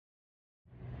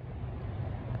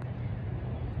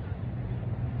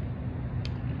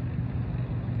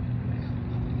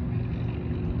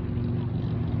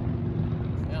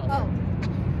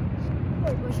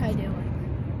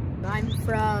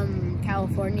from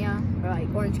California, or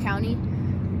like Orange County.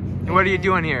 And what are you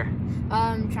doing here?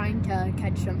 Trying to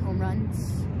catch some home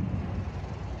runs.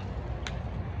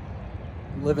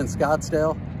 Live in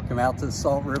Scottsdale, come out to the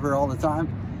Salt River all the time,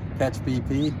 catch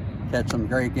BP, catch some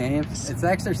great games. It's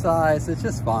exercise, it's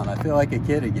just fun. I feel like a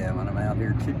kid again when I'm out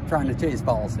here trying to chase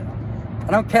balls down.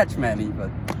 I don't catch many,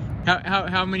 but...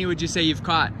 How many would you say you've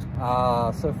caught?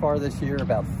 So far this year,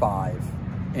 about 5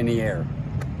 in the air.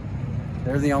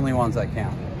 They're the only ones I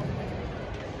count.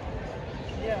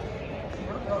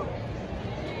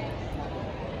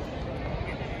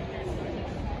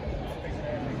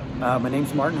 My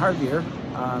name's Martin Harvier.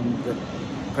 I'm the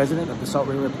president of the Salt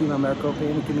River Pima-Maricopa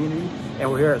Indian Community,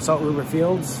 and we're here at Salt River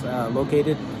Fields,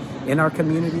 located in our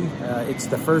community. It's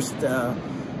the first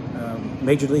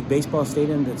Major League Baseball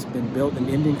stadium that's been built in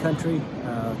Indian country.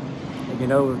 You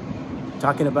know, we're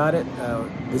talking about it.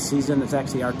 This season, it's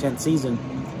actually our 10th season.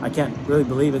 I can't really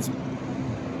believe it's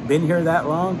been here that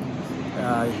long.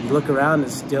 You look around,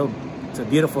 it's a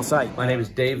beautiful sight. My name is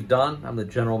Dave Dunn. I'm the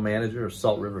general manager of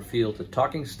Salt River Field, the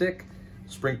Talking Stick,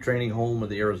 spring training home of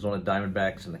the Arizona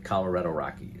Diamondbacks and the Colorado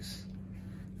Rockies.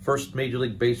 First Major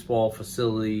League Baseball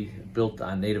facility built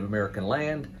on Native American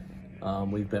land.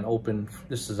 We've been open,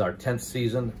 this is our 10th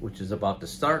season, which is about to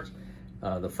start.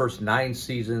 The first 9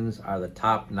 seasons are the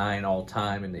top 9 all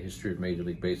time in the history of Major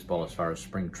League Baseball as far as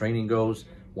spring training goes,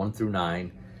 1 through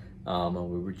 9. And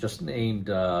we were just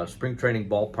named Spring Training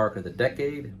Ballpark of the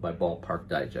Decade by Ballpark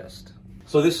Digest.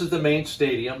 So this is the main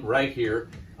stadium right here.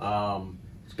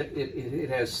 It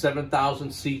has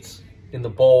 7,000 seats in the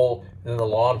bowl, and the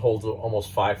lawn holds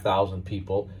almost 5,000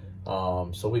 people.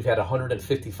 So we've had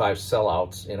 155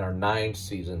 sellouts in our 9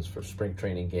 seasons for spring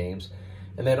training games.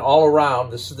 And then all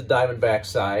around, this is the Diamondback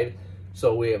side.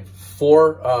 So we have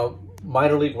 4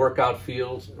 minor league workout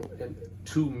fields and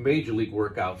 2 major league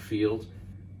workout fields,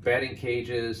 batting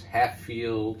cages, half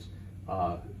fields,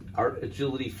 art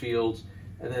agility fields,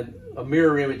 and then a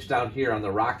mirror image down here on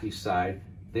the Rockies side.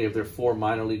 They have their 4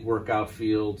 minor league workout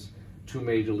fields, 2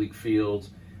 major league fields,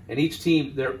 and each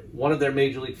team, one of their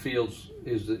major league fields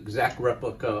is the exact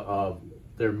replica of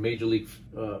their major league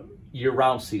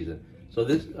year-round season. So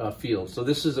this field. So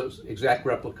this is an exact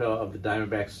replica of the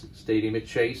Diamondbacks Stadium at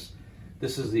Chase.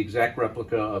 This is the exact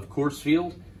replica of Coors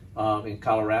Field in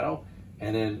Colorado.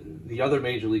 And then the other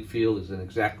major league field is an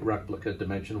exact replica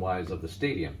dimension-wise of the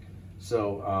stadium.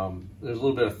 So there's a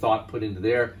little bit of thought put into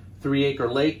there. 3-acre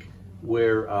lake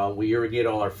where we irrigate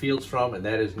all our fields from, and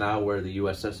that is now where the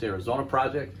USS Arizona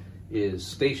project is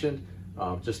stationed,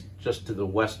 just to the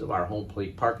west of our home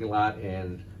plate parking lot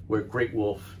and where Great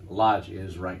Wolf Lodge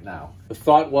is right now. The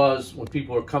thought was when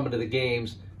people are coming to the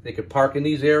games, they could park in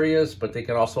these areas, but they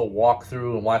can also walk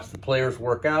through and watch the players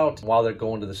work out while they're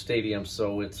going to the stadium.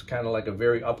 So it's kind of like a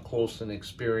very up close and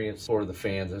experience for the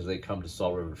fans as they come to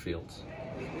Salt River Fields.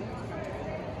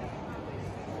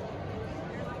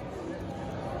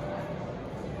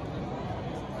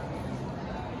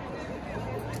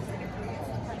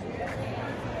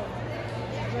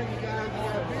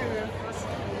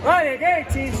 Right here, get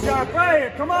a team shot, right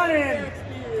here, come on in.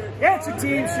 Get your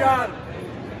team shot.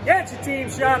 Get your team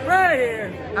shot right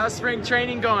here. How's spring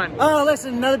training going? Oh,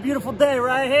 listen, another beautiful day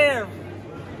right here.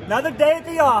 Another day at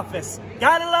the office.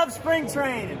 Gotta love spring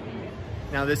training.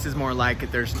 Now this is more like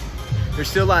it. There's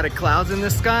still a lot of clouds in the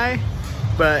sky,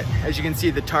 but as you can see,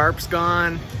 the tarp's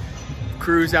gone.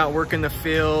 Crews out working the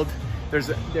field. There's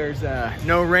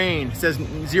no rain. It says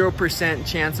 0%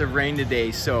 chance of rain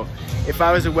today. So if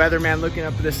I was a weatherman looking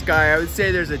up at the sky, I would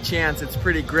say there's a chance. It's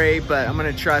pretty gray, but I'm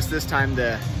gonna trust this time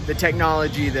the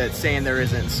technology that's saying there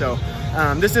isn't. So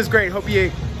this is great. Hope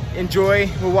you enjoy.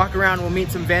 We'll walk around, we'll meet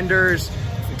some vendors,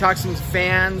 talk to some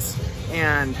fans,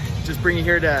 and just bring you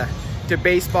here to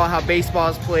baseball, how baseball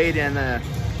is played in the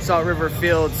Salt River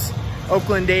Fields,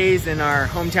 Oakland A's, and our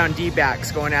hometown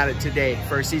D-backs going at it today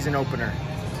for a season opener.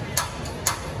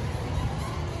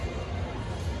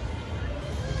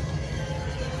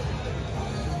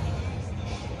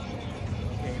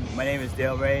 My name is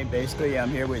Dale Ray. Basically,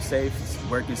 I'm here with Safe,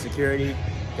 working security.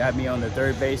 Got me on the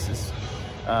third bases.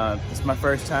 It's my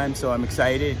first time, so I'm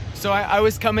excited. So I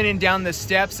was coming in down the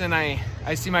steps, and I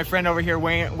see my friend over here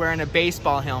wearing a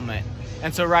baseball helmet.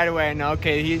 And so right away I know,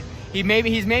 okay, he's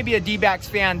maybe a D-backs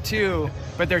fan too,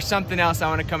 but there's something else I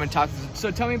want to come and talk to.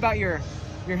 So tell me about your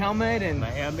helmet and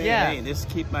my helmet. Yeah, hey, just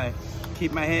keep my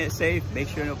head safe. Make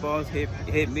sure no balls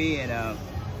hit me, and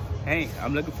hey,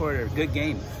 I'm looking for a good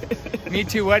game. Me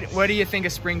too. What do you think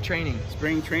of spring training?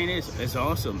 Spring training is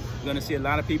awesome. We're gonna see a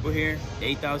lot of people here.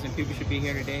 8,000 people should be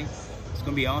here today. It's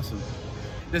gonna be awesome.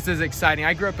 this is exciting.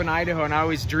 I grew up in Idaho and I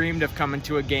always dreamed of coming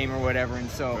to a game or whatever. And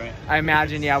so I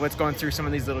imagine, yeah, what's going through some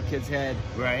of these little kids' head,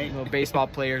 little baseball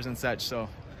players and such. So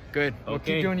good. Well,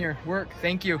 keep doing your work.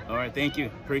 Thank you. All right, thank you.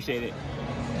 Appreciate it.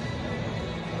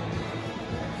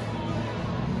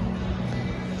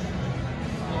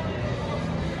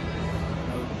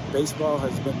 Baseball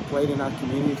has been played in our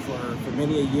community for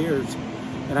many years.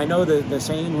 And I know the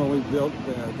saying when we built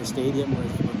the stadium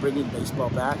was we're bringing baseball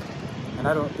back. And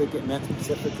I don't think it meant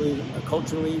specifically,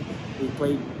 culturally, we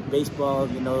played baseball,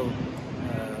 you know,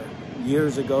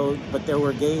 years ago, but there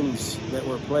were games that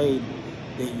were played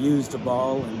that used a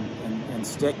ball and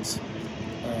sticks.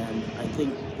 And I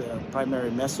think the primary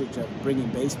message of bringing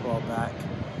baseball back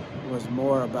was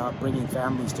more about bringing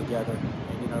families together,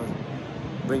 and, you know,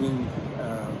 bringing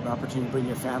an opportunity to bring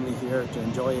your family here to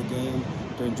enjoy a game,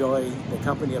 to enjoy the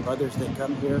company of others that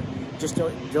come here, just to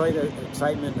enjoy the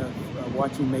excitement of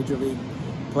watching Major League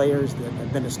players that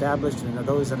have been established and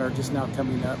those that are just now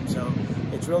coming up. So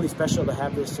it's really special to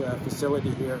have this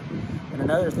facility here. And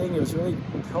another thing, it was really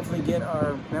hopefully get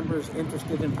our members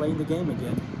interested in playing the game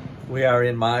again. We are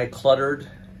in my cluttered,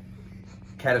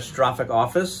 catastrophic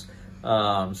office.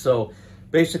 So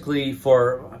basically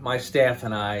for my staff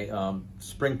and I,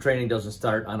 spring training doesn't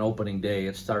start on opening day.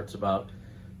 It starts about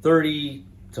 30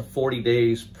 to 40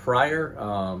 days prior.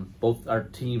 Both our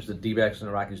teams, the D-backs and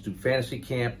the Rockies, do fantasy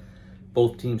camp.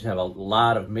 Both teams have a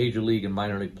lot of major league and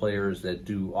minor league players that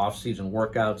do off-season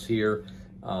workouts here.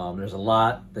 There's a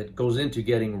lot that goes into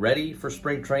getting ready for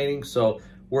spring training. So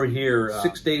we're here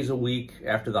 6 days a week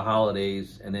after the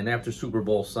holidays, and then after Super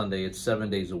Bowl Sunday, it's 7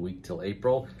 days a week till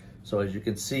April. So as you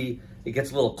can see, it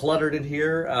gets a little cluttered in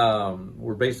here.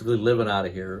 We're basically living out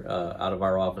of here, out of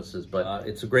our offices, but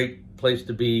it's a great place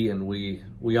to be, and we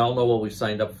all know what we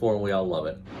signed up for, and we all love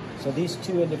it. So these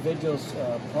two individuals,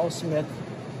 Paul Smith,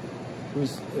 who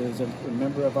is a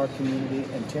member of our community,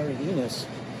 and Terry Enos,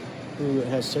 who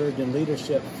has served in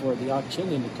leadership for the Auction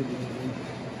in the community.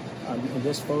 In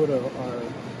this photo are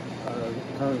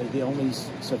currently the only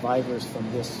survivors from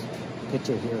this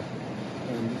picture here.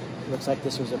 And it looks like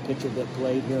this was a pitcher that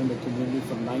played here in the community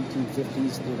from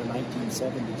 1950s through the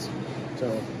 1970s.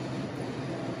 So,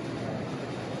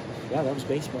 yeah, that was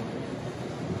baseball.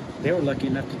 They were lucky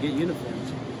enough to get uniforms.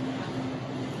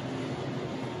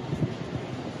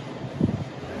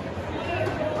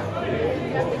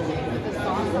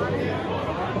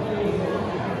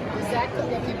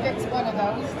 If you fix one of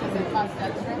those, does it cost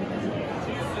extra?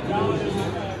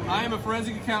 I am a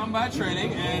forensic accountant by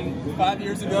training, and 5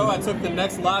 years ago I took the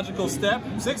next logical step,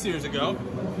 6 years ago,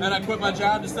 and I quit my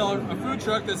job to sell a food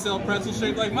truck that sells pretzels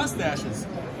shaped like mustaches.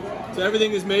 So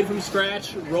everything is made from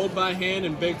scratch, rolled by hand,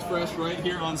 and baked fresh right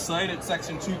here on site at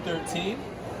section 213.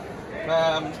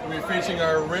 We're featuring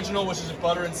our original, which is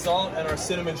butter and salt, and our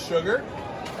cinnamon sugar,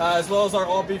 as well as our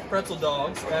all-beef pretzel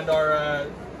dogs, and our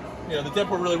the dip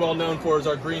we're really well known for is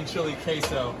our green chili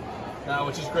queso,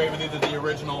 which is great with either the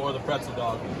original or the pretzel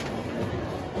dog.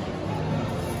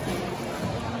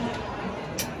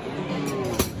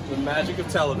 The magic of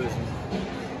television.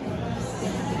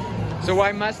 So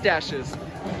why mustaches?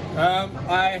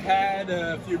 I had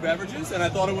a few beverages and I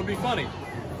thought it would be funny.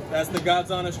 That's the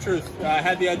God's honest truth. I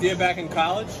had the idea back in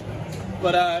college,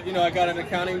 but I got an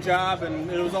accounting job, and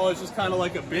it was always just kind of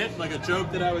like a bit, like a joke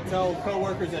that I would tell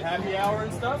coworkers at happy hour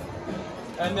and stuff.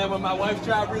 And then when my wife's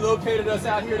job relocated us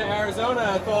out here to Arizona,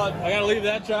 I thought, I gotta leave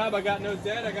that job. I got no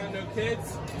debt, I got no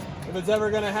kids. If it's ever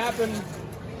gonna happen,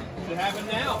 it should happen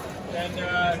now. And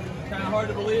kind of hard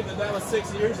to believe that was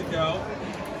 6 years ago.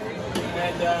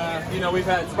 And we've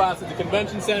had spots at the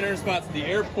convention center, spots at the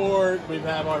airport. We've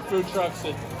had our food trucks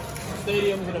at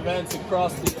stadiums and events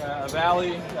across the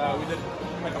valley. We did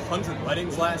like 100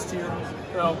 weddings last year.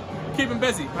 So keeping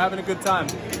busy, we're having a good time.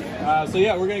 So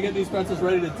yeah, we're gonna get these pretzels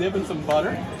ready to dip in some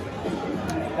butter.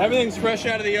 Everything's fresh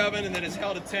out of the oven, and then it's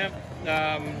held at temp,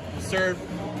 served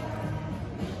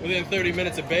within 30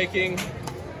 minutes of baking.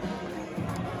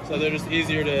 So they're just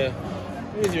easier to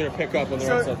pick up when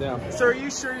they're upside down. So are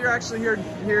you sure you're actually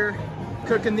here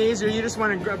cooking these, or you just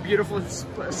want a beautiful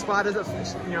spot of the,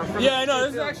 from yeah, no,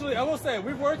 this is actually, I will say,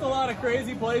 we've worked a lot of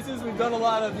crazy places. We've done a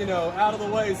lot of, out of the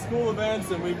way school events,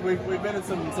 and we've been in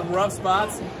some rough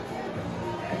spots.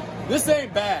 This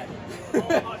ain't bad.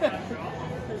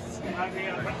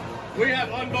 We have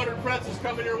unbuttered pretzels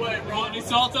coming your way, bro. Any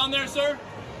salt on there, sir?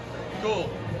 Cool.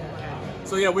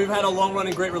 So yeah, we've had a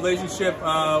long-running great relationship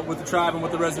with the tribe and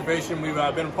with the reservation. We've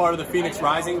been a part of the Phoenix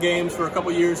Rising Games for a couple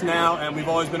years now, and we've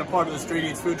always been a part of the Street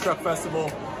Eats Food Truck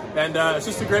Festival. And it's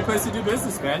just a great place to do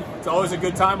business, man. It's always a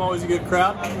good time, always a good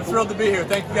crowd. We're thrilled to be here.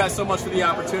 Thank you guys so much for the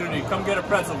opportunity. Come get a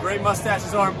pretzel. Great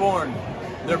mustaches aren't born,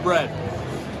 they're bred.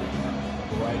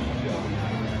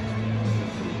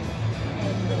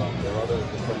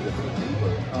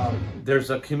 There's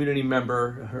a community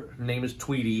member, her name is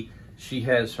Tweety. She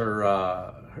has her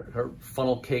her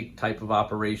funnel cake type of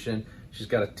operation. She's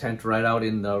got a tent right out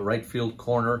in the right field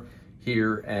corner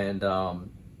here, and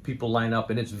people line up,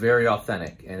 and it's very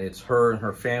authentic. And it's her and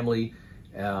her family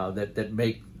that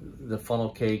make the funnel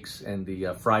cakes and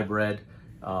the fry bread,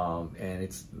 and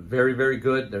it's very, very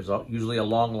good. There's usually a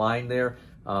long line there,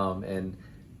 and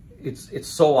it's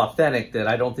so authentic that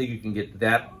I don't think you can get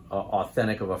that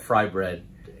authentic of a fry bread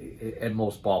at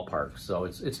most ballparks. So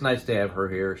it's nice to have her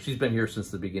here. She's been here since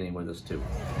the beginning with us too.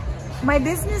 My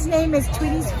business name is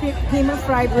Tweety's Pima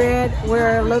Fry Bread.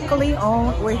 We're locally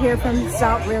owned. We're here from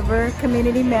Salt River,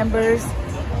 community members.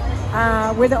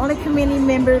 We're the only community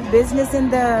member business in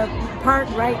the park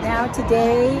right now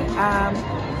today.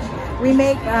 We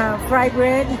make fry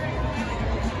bread.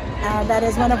 That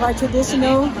is one of our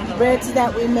traditional breads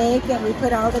that we make, and we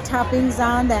put all the toppings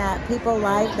on that people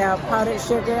like, the powdered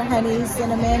sugar, honey,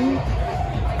 cinnamon,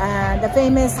 the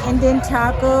famous Indian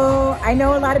taco. I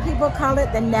know a lot of people call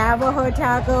it the Navajo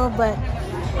taco, but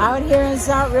out here in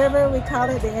Salt River, we call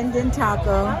it the Indian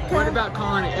taco. What about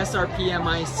calling it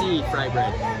SRPMIC fry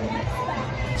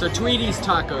bread? So Tweety's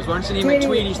Tacos. Why don't you name it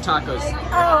Tweety's Tacos?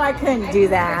 Oh, I couldn't do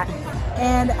that.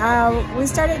 And we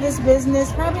started this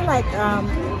business probably like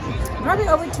probably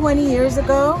over 20 years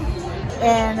ago,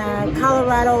 and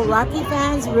Colorado Rocky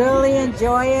fans really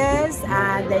enjoy us.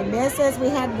 They miss us. We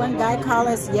had one guy call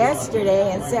us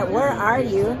yesterday and said, "Where are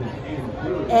you?"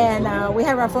 And we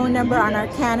have our phone number on our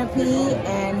canopy,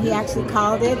 and he actually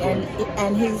called it,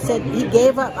 and he said he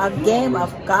gave up a game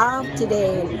of golf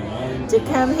today to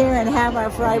come here and have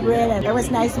our fry bread, and it was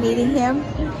nice meeting him.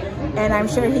 And I'm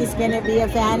sure he's going to be a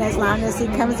fan as long as he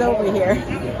comes over here.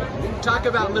 Talk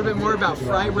about a little bit more about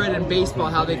fry bread and baseball,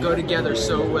 how they go together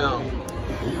so well.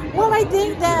 Well, I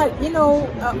think that, you know,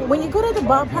 when you go to the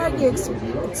ballpark, you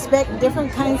expect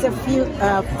different kinds of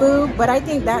food, but I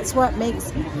think that's what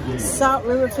makes Salt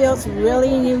River Fields really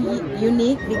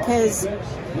unique, because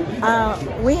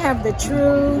we have the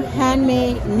true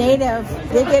handmade native.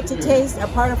 They get to taste a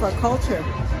part of our culture,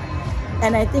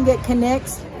 and I think it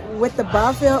connects with the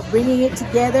ball field, bringing it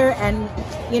together and,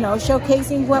 you know,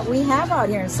 showcasing what we have out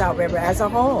here in Salt River as a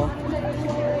whole.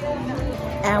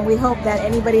 And we hope that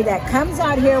anybody that comes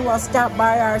out here will stop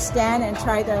by our stand and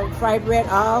try the fry bread,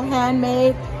 all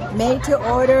handmade, made to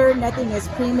order, nothing is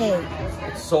pre-made.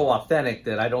 It's so authentic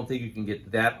that I don't think you can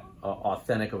get that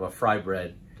authentic of a fry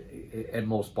bread at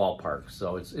most ballparks.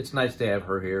 So it's nice to have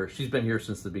her here. She's been here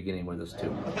since the beginning with us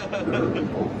too.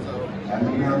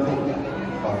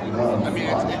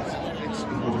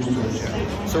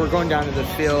 So we're going down to the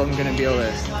field. I'm going to be able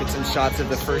to get some shots of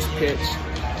the first pitch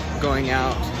going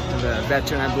out. The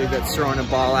veteran, I believe, that's throwing a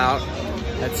ball out,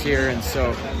 that's here, and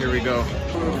so here we go.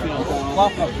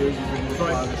 Welcome.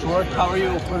 How are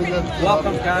you? Pretty good.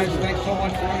 Welcome, guys. Thanks so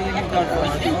much for everything you've done for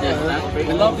us.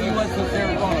 We love the USS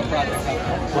Arizona project.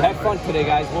 Well, have fun today,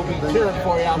 guys. We'll be cheering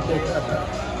for you out there.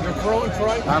 You're throwing,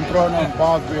 Troy? I'm throwing on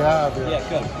Bob's behalf. Yeah,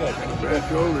 good.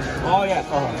 Oh, yeah.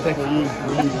 Oh, thank you.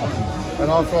 And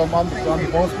also, I'm the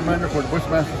post commander for the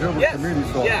Bushmaster Community.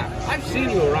 So yeah, I've seen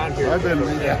you around here. I've been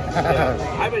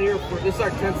here for, this is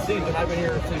our 10th season. I've been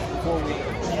here since before we...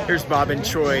 Here's Bob and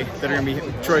Troy that are going to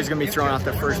be, Troy's going to be throwing out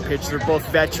the first pitch. They're both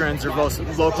veterans, they're both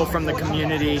local from the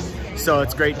community, so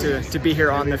it's great to be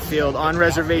here on the field, on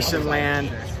reservation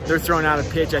land. They're throwing out a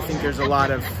pitch. I think there's a lot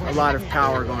of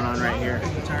power going on right here.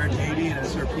 Retired Navy and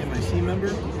SRPMIC member,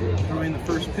 throwing the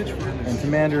first pitch for him. And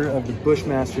commander of the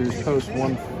Bushmasters, Post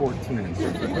 114.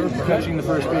 Catching the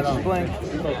first pitch is blank.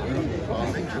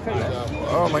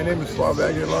 my name is Slav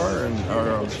Aguilar, and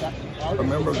I'm a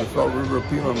member of the Salt River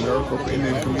Pima-Maricopa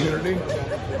Indian Community.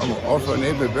 I'm also a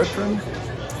Navy veteran.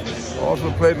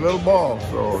 Also played little ball,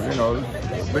 so, you know,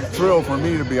 it's a big thrill for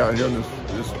me to be out here in this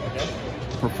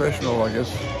professional, I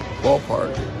guess,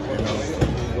 ballpark. You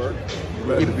know,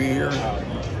 glad to be here.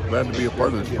 Glad to be a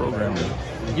part of this program.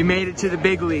 You made it to the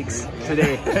big leagues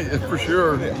today. For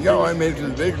sure. Yeah, I made it to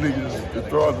the big leagues to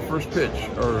throw out the first pitch,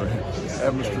 or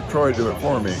have Mr. Troy do it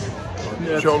for me.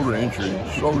 Shoulder injury.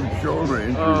 Shoulder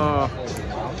injury.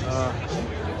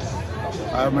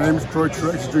 My name is Troy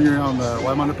Truex, Jr. I'm the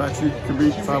Wyoming Apache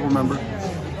Community Tribal member.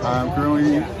 I'm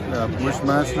currently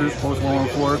Bushmasters Post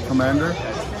 114 Commander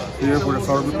here for the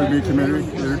Salt River Indian Community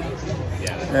here.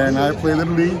 And I played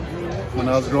Little League when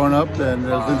I was growing up, and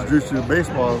I was introduced to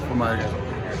baseball from my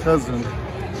cousin,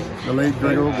 the late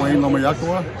Gregor Wayne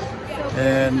Lomayakawa.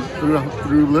 And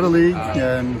through Little League,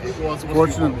 and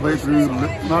fortunate to play through,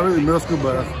 not really middle school,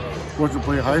 but fortunate to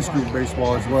play high school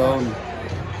baseball as well.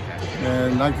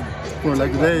 And I could for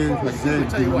like today, to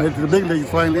make it to the big leagues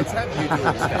finally.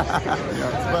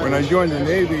 When I joined the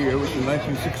Navy, it was in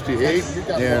 1968,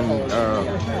 and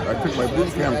I took my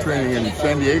boot camp training in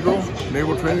San Diego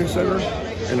Naval Training Center,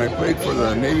 and I played for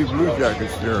the Navy Blue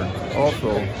Jackets there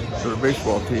also, for the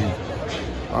baseball team.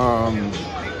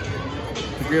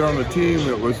 To get on the team,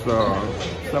 it was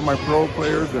semi-pro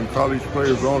players and college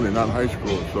players only, not high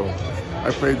school. So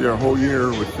I played there a whole year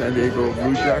with San Diego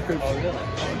Blue Jackets,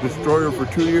 Destroyer for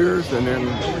 2 years, and then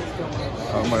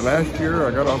my last year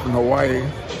I got off in Hawaii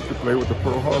to play with the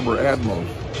Pearl Harbor Admirals.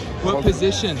 What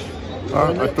position?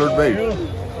 At third base.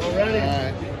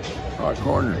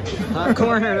 Corner.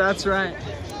 Corner, that's right.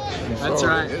 That's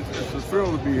right. It's a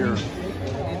thrill to be here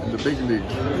in the big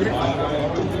leagues.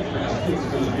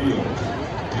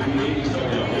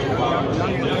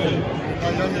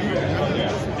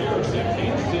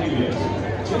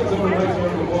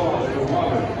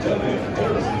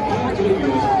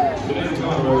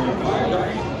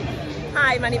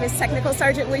 Hi, my name is Technical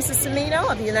Sergeant Lisa Cimino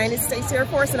of the United States Air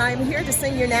Force, and I am here to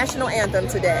sing your national anthem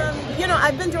today. You know,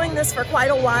 I've been doing this for quite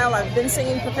a while. I've been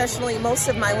singing professionally most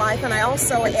of my life, and I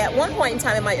also, at one point in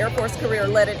time in my Air Force career,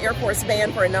 led an Air Force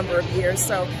band for a number of years.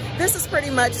 So this is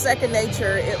pretty much second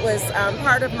nature. It was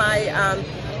part of my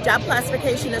job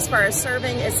classification as far as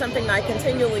serving. It's something that I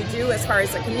continually do as far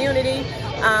as the community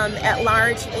at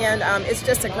large, and it's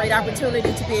just a great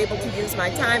opportunity to be able to use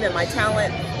my time and my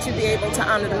talent to be able to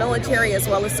honor the military as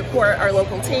well as support our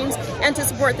local teams and to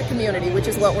support the community, which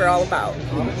is what we're all about.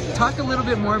 Talk a little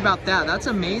bit more about that. That's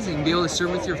amazing, be able to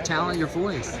serve with your talent, your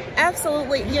voice.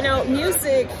 Absolutely. You know,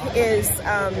 music is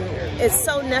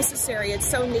so necessary, it's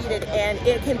so needed, and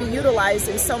it can be utilized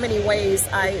in so many ways.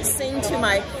 I sing to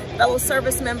my fellow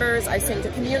service members, I sing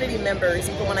to community members,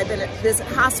 even when I've been at visit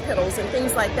hospitals and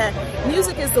things like that.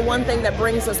 Music is the one thing that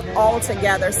brings us all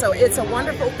together. So it's a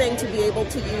wonderful thing to be able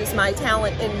to use my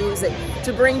talent in music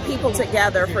to bring people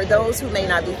together. For those who may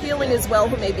not be feeling as well,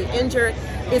 who may be injured,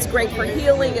 it's great for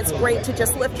healing. It's great to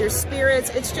just lift your spirits.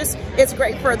 It's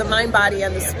great for the mind, body,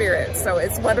 and the spirit. So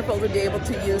it's wonderful to be able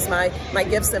to use my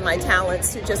gifts and my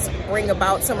talents to just bring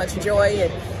about so much joy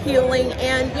and healing.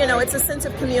 And, you know, it's a sense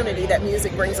of community that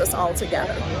music brings us all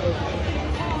together.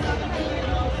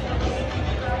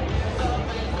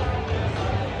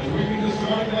 We need to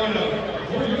start lineup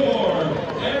for your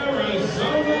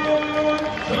Arizona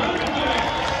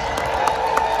Diamondbacks.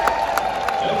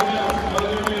 As announced by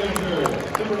their manager,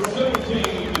 number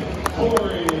 17,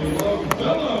 Corey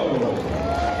Lovello.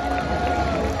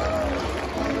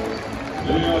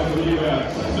 Leading off for the U.S.,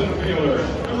 center fielder,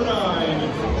 number 9,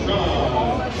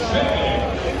 Sean Shea.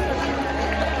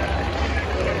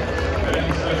 And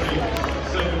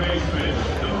second baseman,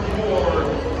 number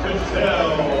 4,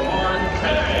 Cattell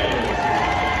Marte.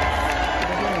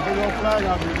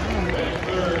 And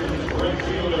third, right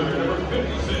fielder, number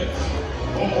 56,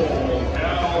 Holt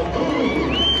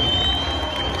Hamilton.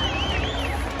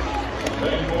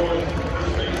 And fourth,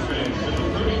 first baseman, number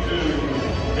 32,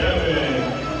 Kevin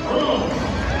Crum.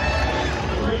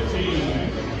 Number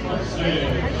 18, Marcin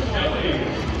Kelly.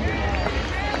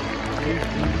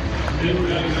 In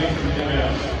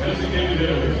designated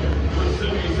hitter, number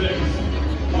 76,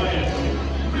 Lance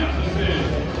Matheson.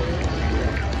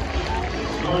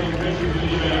 Starting pitcher for the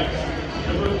D-backs,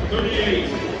 number 38,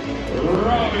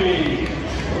 Robbie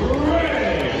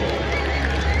Ray.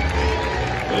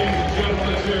 Ladies and gentlemen,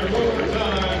 let's hear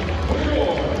overtime for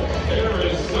your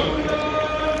Arizona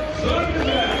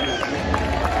Diamondbacks.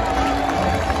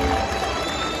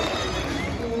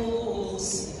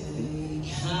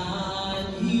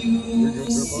 Can you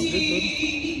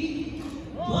see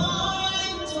my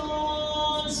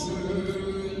dawn's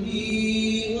early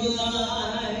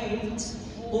light?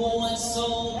 What so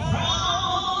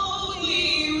proudly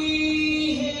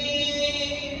we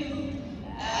hail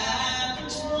at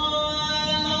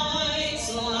twilight's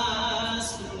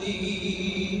last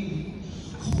gleam,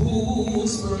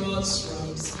 whose broad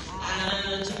strokes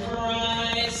and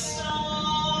bright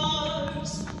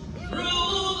stars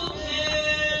through the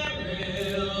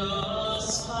perilous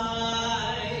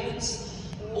fight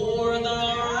o'er the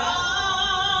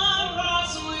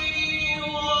ramparts we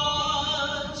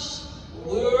watched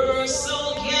were so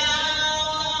gallantly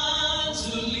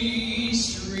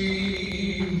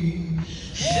streamed,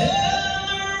 and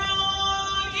the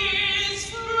Rockies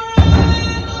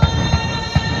friendly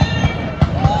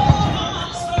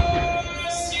was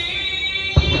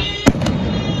bursting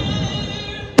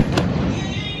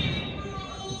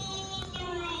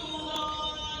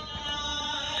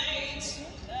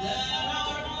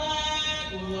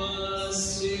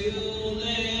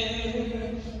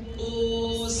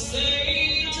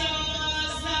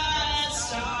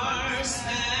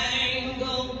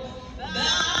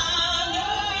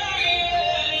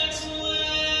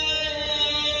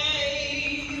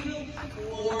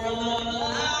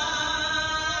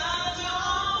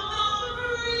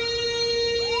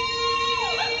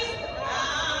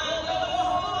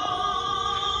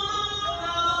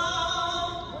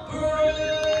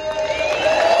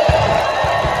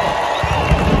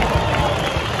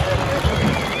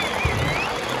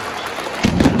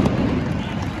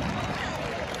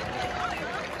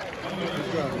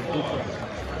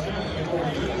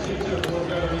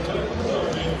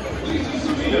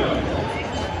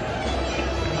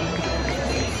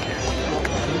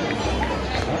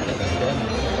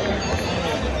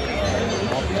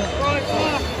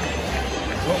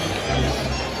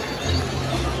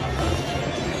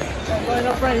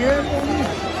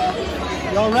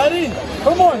Y'all ready?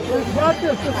 Come on, we got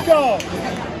this. Let's go.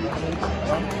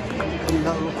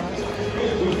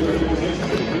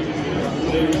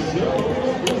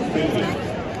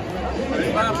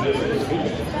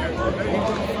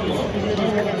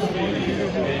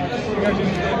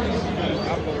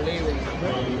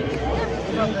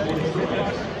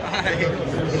 Hi.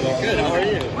 Good, how are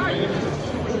you?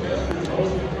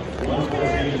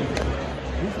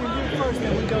 Who's going to do first,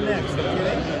 then we go next,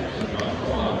 okay?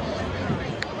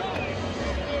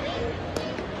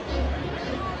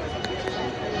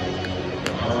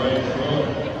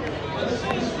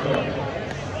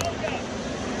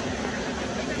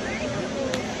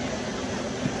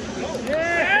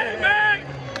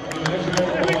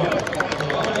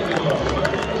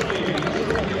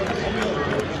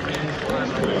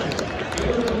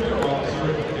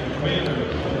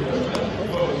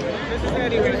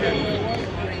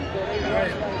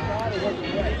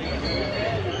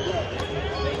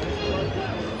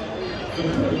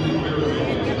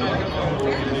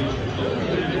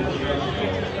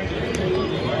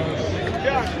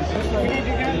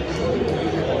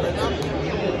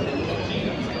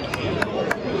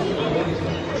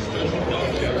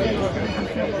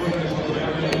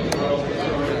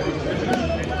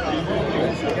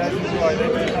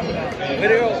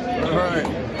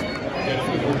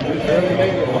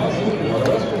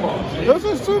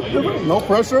 No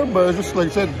pressure, but it's just like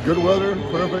I said, good weather,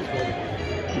 perfect.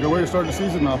 Good way to start the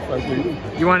season off, I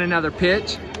think. You want another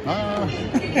pitch?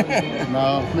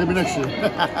 No, maybe next year.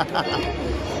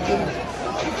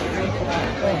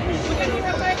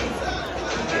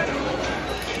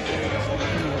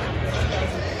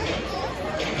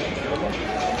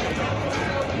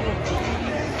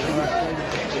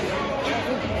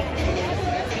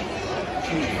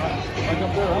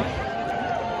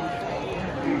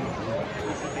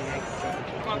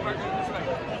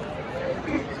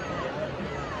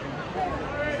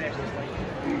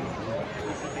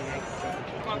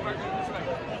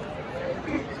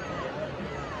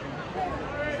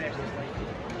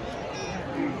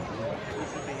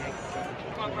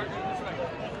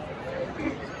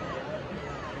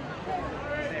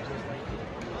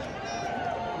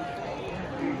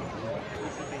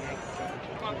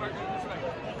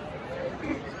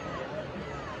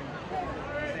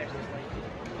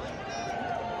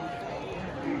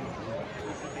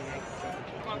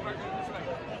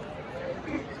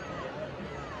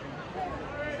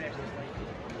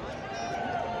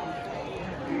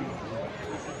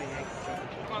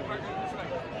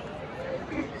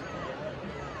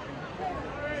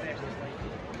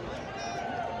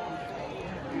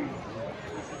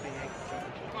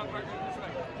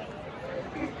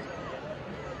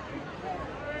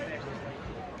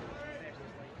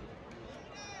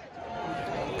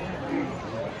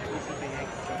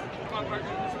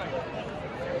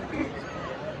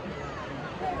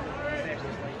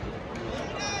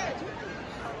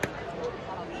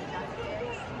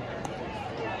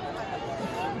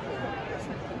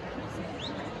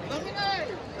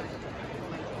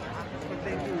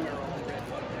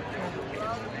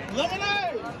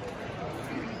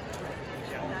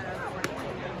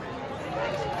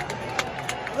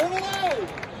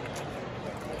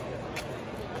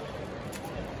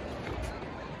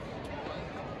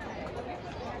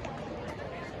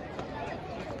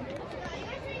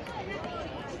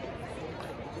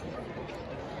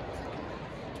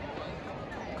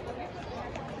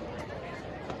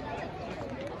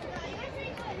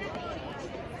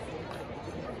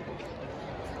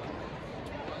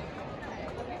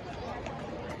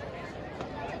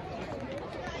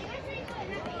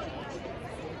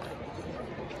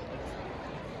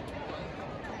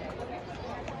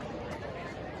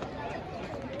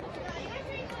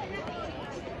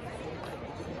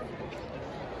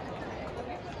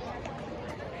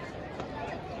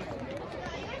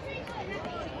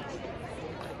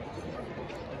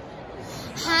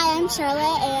 Hi, I'm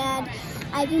Charlotte, and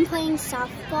I've been playing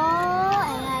softball,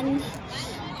 and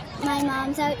my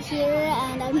mom's out here,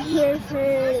 and I'm here for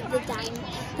the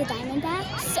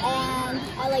Diamondbacks, and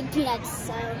I like peanuts,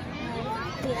 so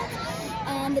peanuts.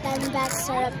 And the Diamondbacks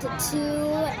are up to 2,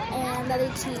 and the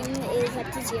other team is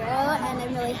up to 0, and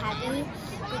I'm really happy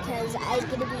because I'm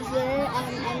going to be here,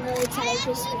 and I'm really excited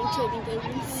for spring training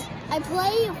games. I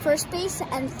play first base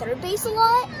and third base a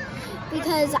lot,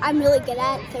 because I'm really good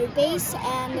at third base,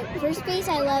 and first base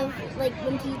I love like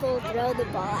when people throw the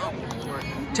ball at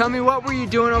me. Tell me, what were you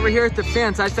doing over here at the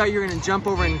fence? I thought you were gonna jump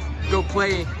over and go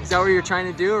play. Is that what you were trying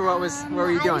to do, or what were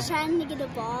you doing? I was trying to get a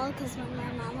ball because when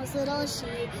my mom was little,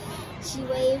 she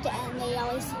waved and they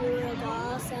always threw her a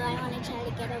ball, so I want to try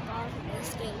to get a ball for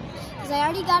this game. Because I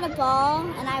already got a ball,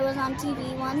 and I was on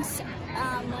TV once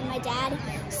when my dad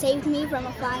saved me from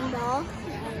a flying ball.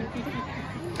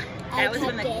 That was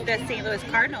when the St. Louis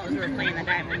Cardinals were playing the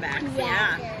Diamondbacks.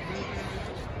 Yeah.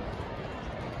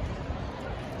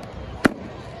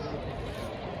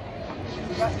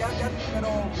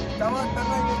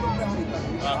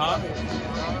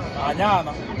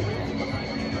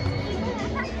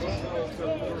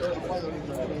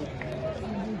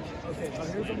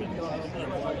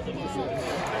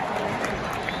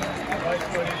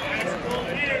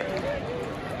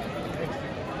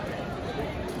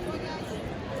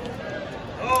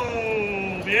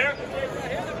 Oh, bien.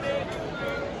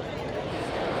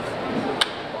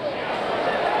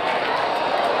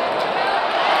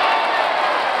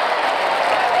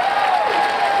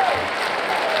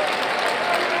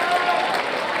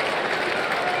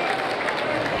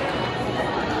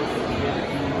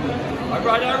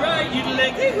 All right, you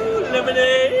like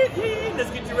lemonade.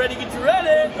 Let's get you ready,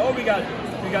 Oh, we got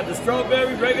the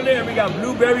strawberry regular, and we got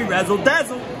blueberry razzle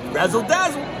dazzle.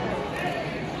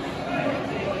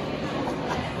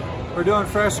 We're doing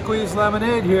fresh squeezed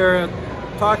lemonade here at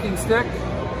Talking Stick.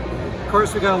 Of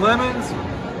course, we got lemons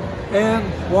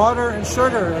and water and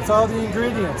sugar. That's all the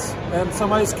ingredients, and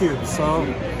some ice cubes. So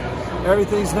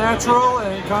everything's natural,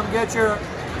 and come get your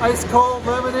ice cold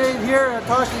lemonade here at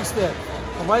Talking Stick.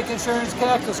 The Mike Insurance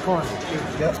Cactus Corner.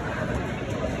 Yep.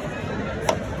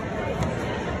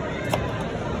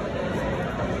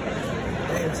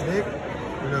 Hey, it's Nick.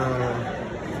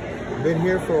 I've been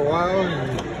here for a while,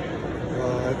 and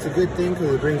it's a good thing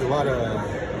because it brings a lot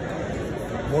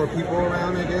of more people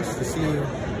around, I guess, to see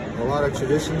a lot of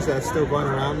traditions that still run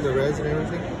around the res and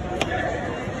everything.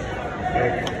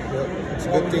 But, yep, it's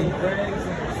a good thing.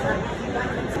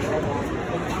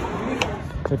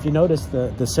 So if you notice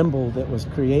the symbol that was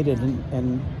created,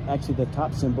 and actually the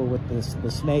top symbol with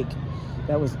the snake,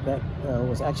 that was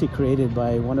actually created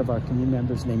by one of our community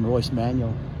members named Royce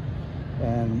Manuel.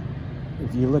 And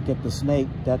if you look at the snake,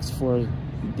 that's for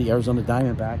the Arizona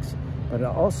Diamondbacks, but it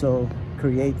also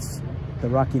creates the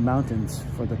Rocky Mountains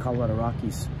for the Colorado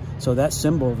Rockies. So that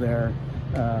symbol there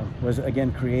was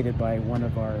again created by one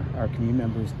of our community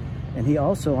members. And he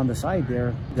also, on the side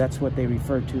there, that's what they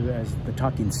refer to as the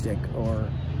talking stick, or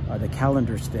the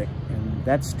calendar stick. And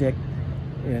that stick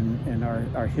in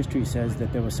our history says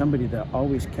that there was somebody that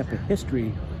always kept a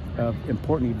history of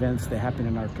important events that happened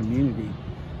in our community.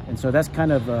 And so that's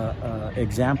kind of an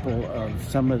example of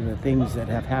some of the things that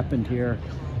have happened here.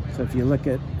 So if you look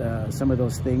at some of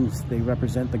those things, they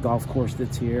represent the golf course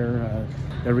that's here,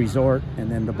 the resort, and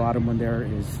then the bottom one there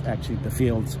is actually the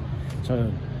fields.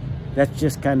 So that's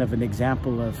just kind of an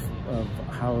example of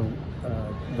how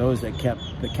those that kept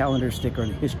the calendar stick or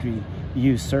the history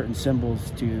use certain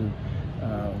symbols to,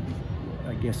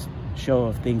 I guess, show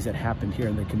of things that happened here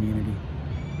in the community,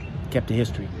 kept a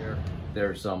history.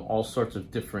 There's all sorts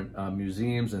of different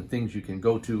museums and things you can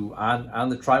go to on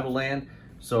the tribal land.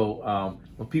 So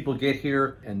when people get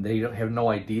here and they have no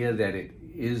idea that it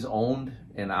is owned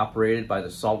and operated by the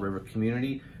Salt River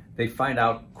community, they find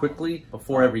out quickly.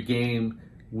 Before every game,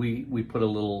 we put a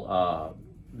little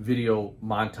video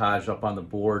montage up on the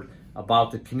board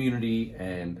about the community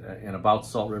and about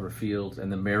Salt River Fields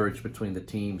and the marriage between the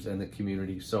teams and the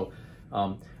community. So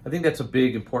I think that's a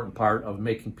big important part of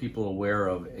making people aware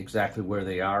of exactly where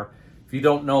they are. If you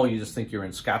don't know, you just think you're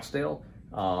in Scottsdale,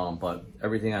 but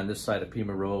everything on this side of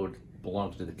Pima Road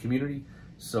belongs to the community.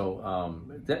 So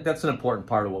that's an important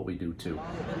part of what we do too.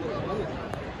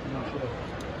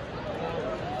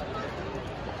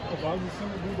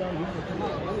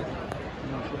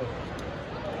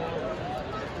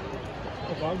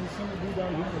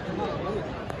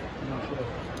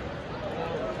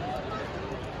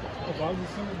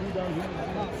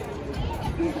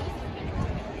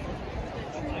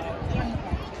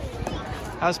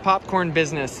 How's popcorn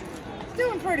business?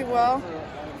 Doing pretty well.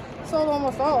 Sold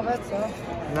almost all of it, so.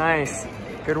 Nice.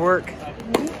 Good work.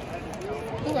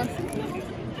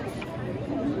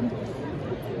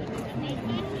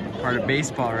 Part of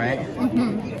baseball, right?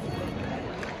 Mm-hmm.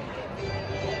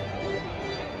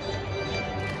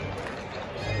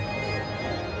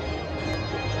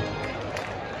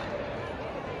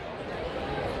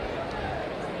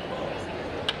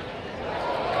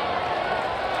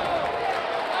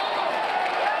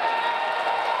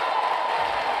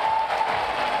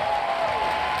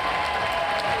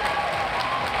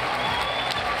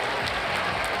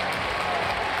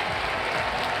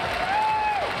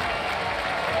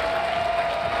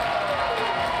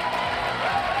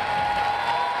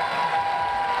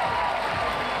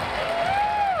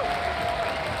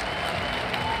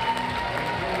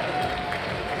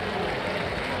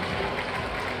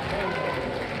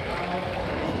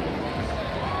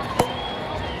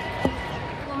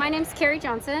 name's Carrie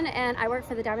Johnson, and I work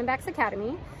for the Diamondbacks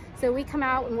Academy. So we come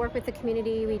out and work with the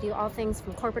community. We do all things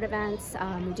from corporate events.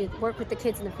 We do work with the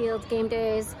kids in the fields, game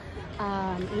days.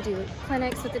 We do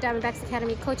clinics with the Diamondbacks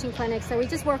Academy, coaching clinics. So we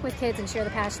just work with kids and share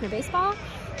the passion of baseball.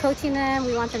 Coaching them,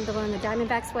 we want them to learn the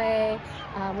Diamondbacks way.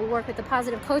 We work with the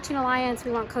Positive Coaching Alliance.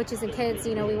 We want coaches and kids,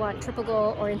 you know, we want triple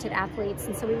goal oriented athletes.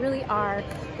 And so we really are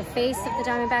the face of the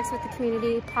Diamondbacks with the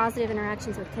community, positive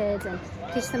interactions with kids, and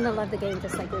teach them to love the game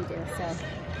just like we do. So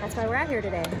that's why we're out here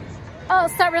today. Oh,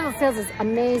 Salt River Fields is an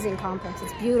amazing complex.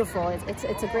 It's beautiful. It's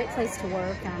a great place to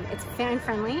work. It's fan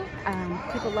friendly.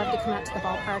 People love to come out to the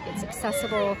ballpark. It's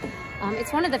accessible.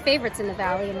 It's one of the favorites in the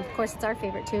Valley, and of course it's our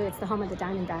favorite too. It's the home of the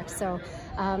Diamondbacks. So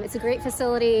it's a great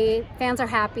facility. Fans are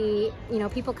happy. You know,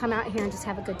 people come out here and just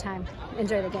have a good time,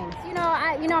 enjoy the games. You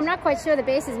know, I'm not quite sure. The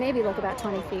bases maybe look about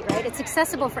 20 feet, right? It's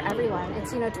accessible for everyone.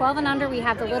 It's, you know, 12 and under. We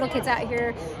have the little kids out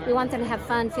here. We want them to have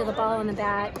fun, feel the ball on the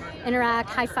bat, interact,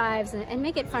 high fives, and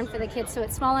make it fun for the kids. So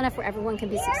it's small enough where everyone can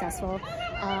be successful.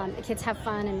 The kids have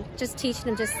fun, and just teach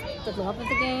them just the love of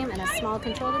the game in a small,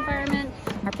 controlled environment.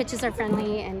 Our pitches are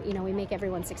friendly, and you know, we make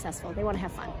everyone successful. They want to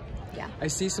have fun. Yeah. I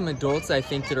see some adults, I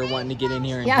think, that are wanting to get in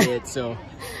here and hit. So,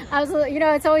 you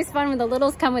know, it's always fun when the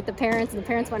littles come with the parents, and the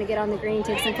parents want to get on the green,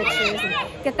 take some pictures, and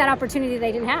get that opportunity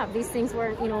they didn't have. These things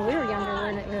weren't, you know, when we were younger,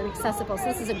 weren't accessible. So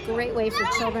this is a great way for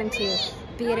children to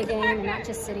be at a game and not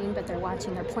just sitting, but they're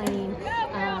watching, they're playing,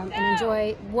 and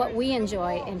enjoy what we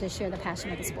enjoy, and to share the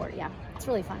passion of the sport. Yeah, it's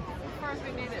really fun. As far as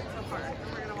we made it so far,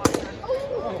 we're gonna watch it.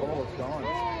 Oh, it's gone.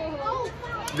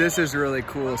 This is really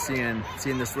cool, seeing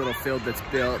this little field that's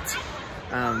built.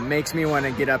 Makes me want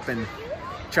to get up and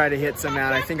try to hit some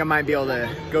out. I think I might be able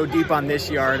to go deep on this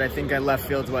yard. I think I left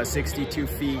field's what, 62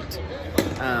 feet.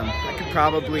 I could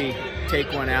probably take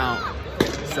one out.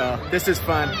 So this is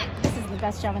fun. This is the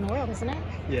best job in the world, isn't it?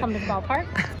 Yeah. Come to the ballpark.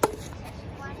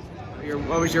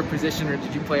 What was your position, or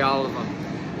did you play all of them?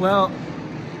 Well,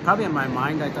 probably in my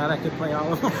mind, I thought I could play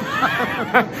all of them.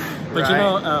 But right. you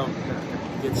know,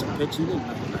 did some pitching, and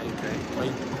I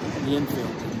played in the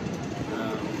infield.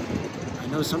 I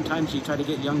know sometimes you try to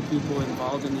get young people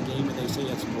involved in the game and they say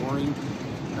it's boring.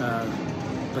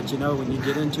 But you know, when you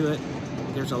get into it,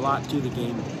 there's a lot to the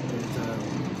game.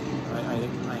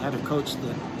 I had a coach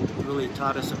that really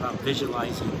taught us about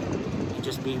visualizing and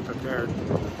just being prepared.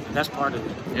 And that's part of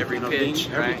it. Every pitch,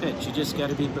 every pitch. You just got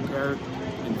to be prepared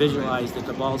and visualize that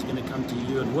the ball's going to come to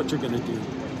you and what you're going to do.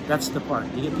 That's the part.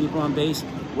 You get people on base,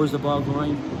 where's the ball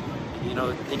going? You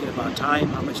know, thinking about time,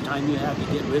 how much time you have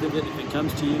to get rid of it if it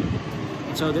comes to you.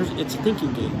 And so it's a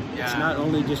thinking game. Yeah. It's not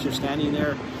only just you're standing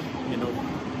there, you know,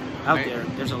 out there.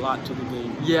 There's a lot to the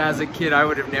game. Yeah, as a kid, I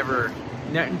would have never,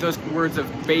 those words of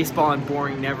baseball and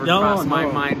boring never crossed my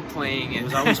mind playing it. It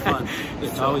was always fun.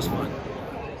 It's always fun.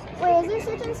 Wait, is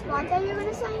there certain spot that you're going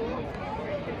to sign in?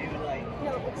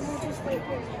 No, it's just wait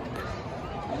here.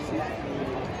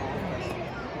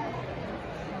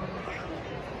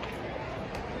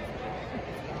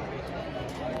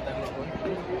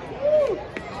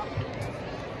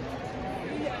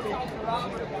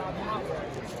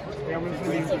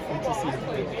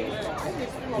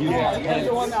 You're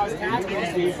the one that was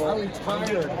asking people. I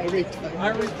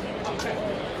retired.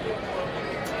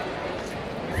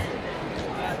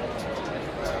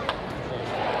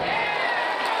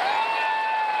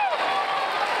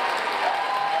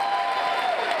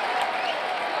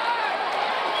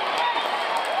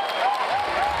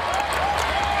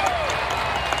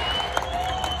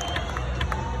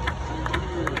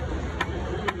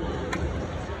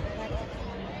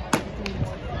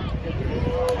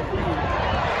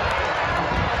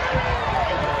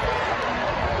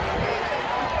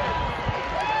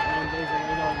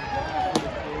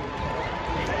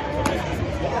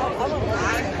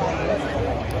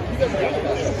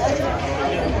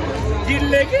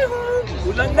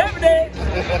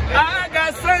 I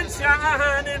got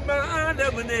sunshine in my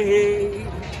lemonade.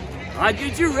 I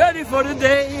get you ready for the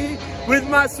day with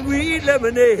my sweet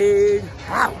lemonade.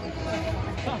 Ow.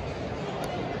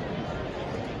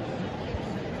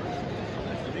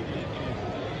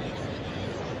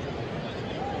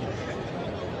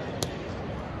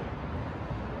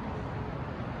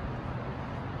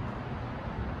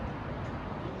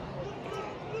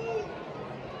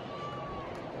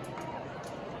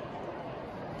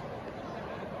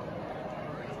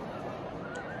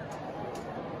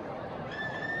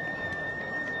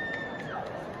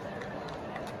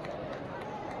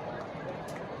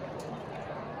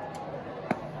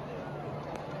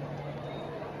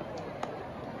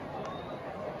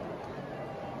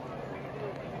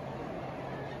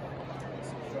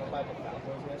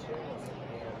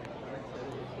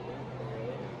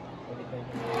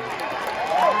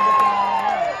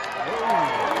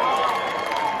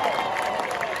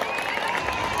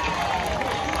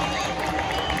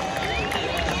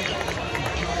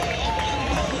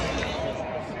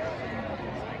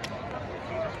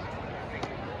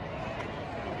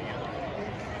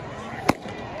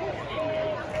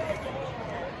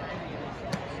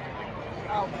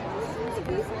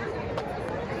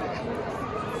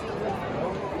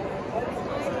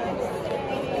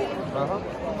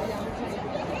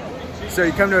 So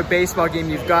you come to a baseball game,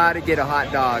 you've got to get a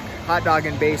hot dog. Hot dog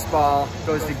and baseball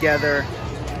goes together.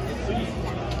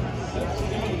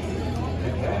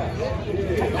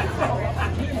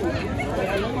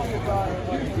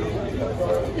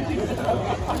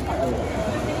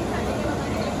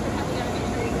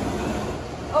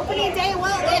 Opening day,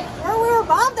 well, we were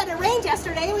bummed that it rained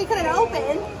yesterday. We couldn't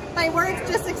open, but we're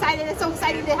just excited. It's so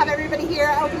exciting to have everybody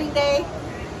here opening day.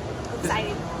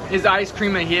 Exciting. Is ice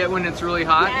cream a hit when it's really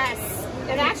hot? Yes.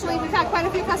 And actually, we've had quite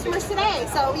a few customers today.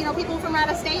 So, you know, people from out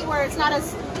of state where it's not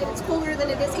as, it's cooler than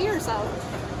it is here. So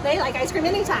they like ice cream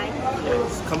anytime.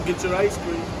 Yes, come get your ice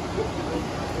cream.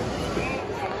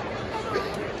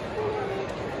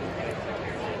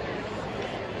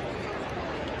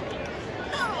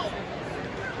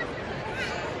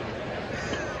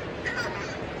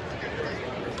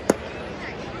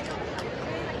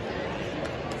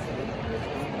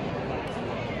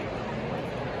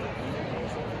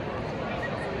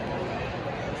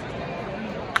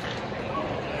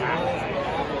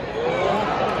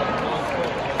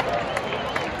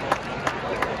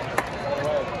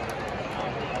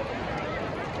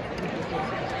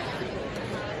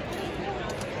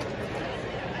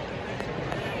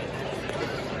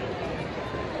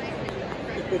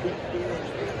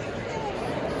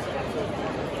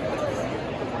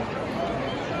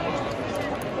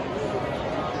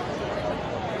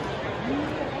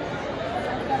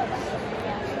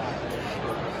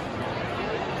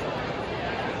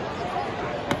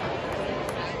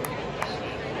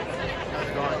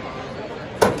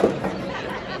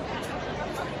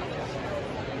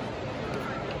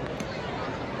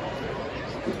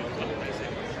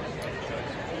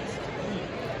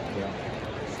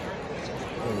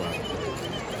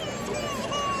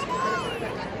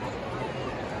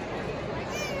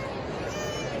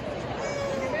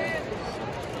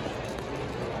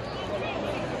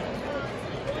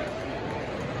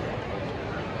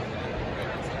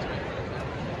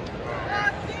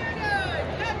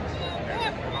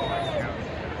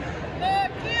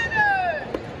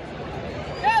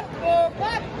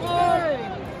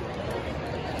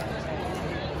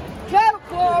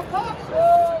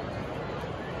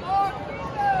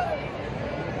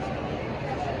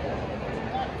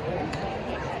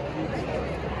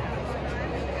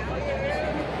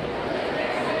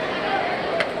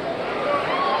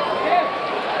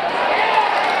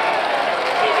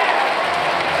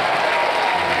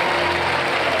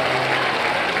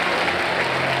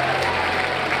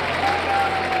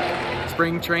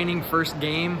 Spring training first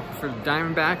game for the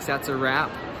Diamondbacks, that's a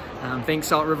wrap. Thanks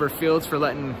Salt River Fields for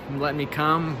letting me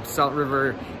come. Salt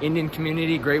River Indian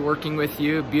Community, great working with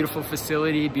you. Beautiful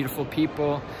facility, beautiful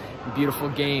people, beautiful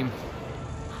game.